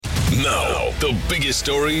Now, the biggest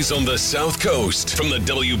stories on the South Coast from the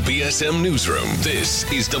WBSM Newsroom. This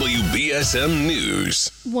is WBSM News.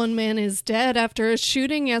 One man is dead after a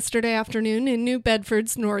shooting yesterday afternoon in New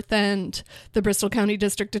Bedford's North End. The Bristol County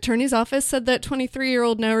District Attorney's Office said that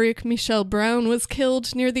 23-year-old Nauric Michelle Brown was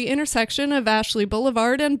killed near the intersection of Ashley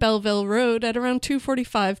Boulevard and Belleville Road at around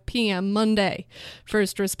 2:45 p.m. Monday.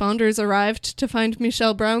 First responders arrived to find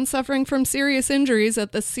Michelle Brown suffering from serious injuries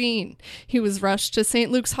at the scene. He was rushed to St.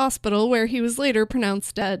 Luke's Hospital, where he was later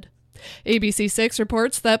pronounced dead. ABC6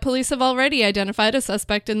 reports that police have already identified a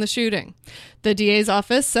suspect in the shooting. The DA's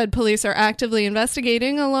office said police are actively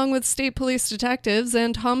investigating, along with state police detectives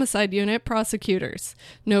and homicide unit prosecutors.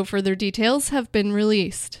 No further details have been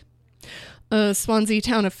released. A Swansea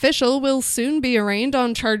town official will soon be arraigned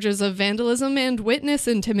on charges of vandalism and witness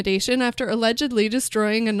intimidation after allegedly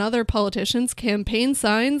destroying another politician's campaign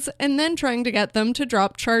signs and then trying to get them to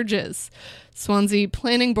drop charges. Swansea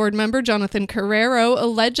Planning Board member Jonathan Carrero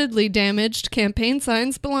allegedly damaged campaign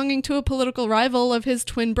signs belonging to a political rival of his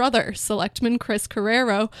twin brother, Selectman Chris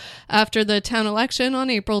Carrero, after the town election on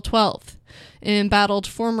April 12th. Embattled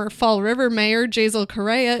former Fall River Mayor Jazel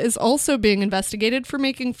Correa is also being investigated for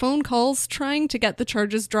making phone calls trying to get the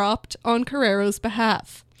charges dropped on Carrero's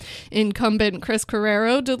behalf. Incumbent Chris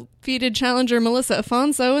Carrero defeated challenger Melissa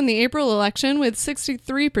Afonso in the April election with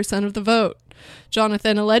 63% of the vote.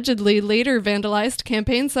 Jonathan allegedly later vandalized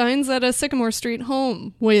campaign signs at a Sycamore Street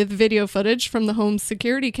home, with video footage from the home's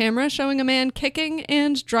security camera showing a man kicking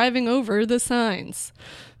and driving over the signs.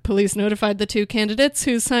 Police notified the two candidates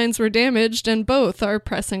whose signs were damaged, and both are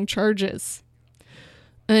pressing charges.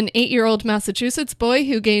 An 8-year-old Massachusetts boy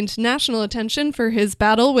who gained national attention for his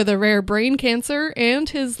battle with a rare brain cancer and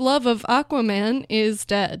his love of Aquaman is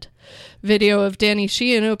dead. Video of Danny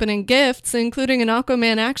Sheehan opening gifts, including an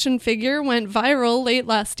Aquaman action figure, went viral late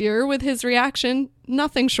last year, with his reaction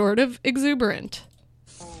nothing short of exuberant.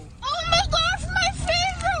 Oh my gosh, my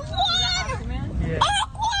favorite one! Yeah. Aquaman!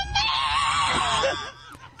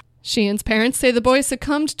 Sheehan's parents say the boy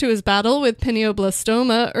succumbed to his battle with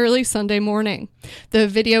pineoblastoma early Sunday morning. The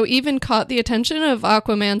video even caught the attention of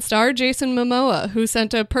Aquaman star Jason Momoa, who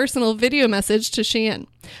sent a personal video message to Sheehan.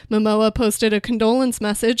 Momoa posted a condolence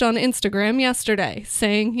message on Instagram yesterday,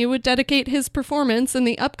 saying he would dedicate his performance in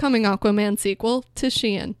the upcoming Aquaman sequel to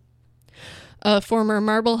Sheehan. A former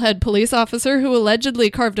Marblehead police officer who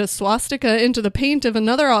allegedly carved a swastika into the paint of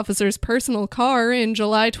another officer's personal car in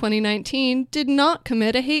July 2019 did not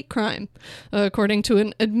commit a hate crime, according to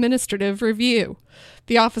an administrative review.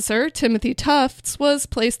 The officer, Timothy Tufts, was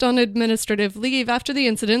placed on administrative leave after the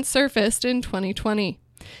incident surfaced in 2020.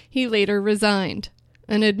 He later resigned.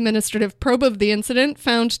 An administrative probe of the incident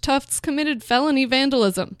found Tufts committed felony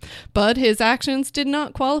vandalism, but his actions did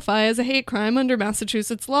not qualify as a hate crime under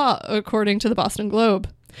Massachusetts law, according to the Boston Globe.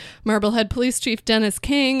 Marblehead Police Chief Dennis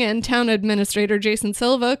King and Town Administrator Jason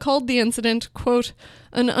Silva called the incident, quote,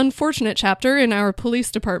 an unfortunate chapter in our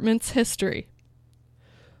police department's history.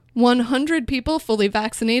 100 people fully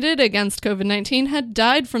vaccinated against COVID-19 had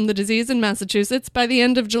died from the disease in Massachusetts by the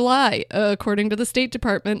end of July, according to the State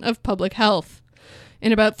Department of Public Health.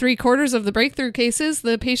 In about 3/4 of the breakthrough cases,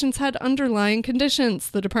 the patients had underlying conditions,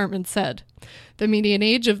 the department said. The median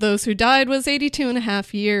age of those who died was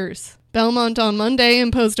 82.5 years. Belmont on Monday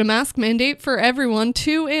imposed a mask mandate for everyone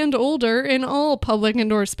 2 and older in all public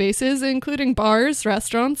indoor spaces, including bars,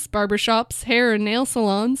 restaurants, barbershops, hair and nail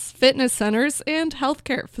salons, fitness centers, and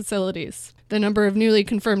healthcare facilities. The number of newly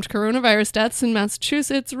confirmed coronavirus deaths in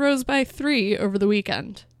Massachusetts rose by 3 over the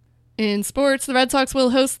weekend. In sports, the Red Sox will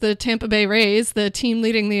host the Tampa Bay Rays, the team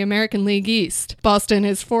leading the American League East. Boston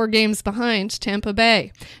is 4 games behind Tampa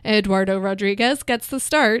Bay. Eduardo Rodriguez gets the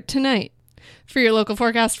start tonight. For your local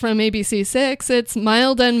forecast from ABC6, it's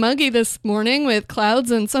mild and muggy this morning with clouds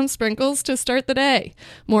and some sprinkles to start the day.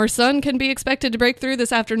 More sun can be expected to break through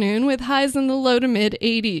this afternoon with highs in the low to mid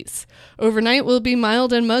 80s. Overnight will be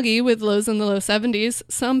mild and muggy with lows in the low 70s,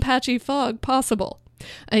 some patchy fog possible.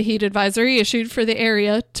 A heat advisory issued for the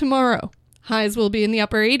area tomorrow. Highs will be in the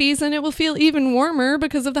upper 80s, and it will feel even warmer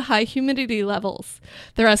because of the high humidity levels.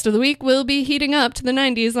 The rest of the week will be heating up to the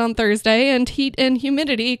 90s on Thursday, and heat and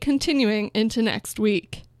humidity continuing into next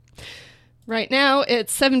week. Right now,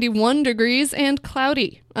 it's 71 degrees and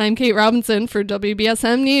cloudy. I'm Kate Robinson for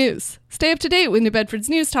WBSM News. Stay up to date with New Bedford's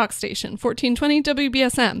news talk station, 1420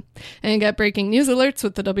 WBSM, and get breaking news alerts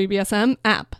with the WBSM app.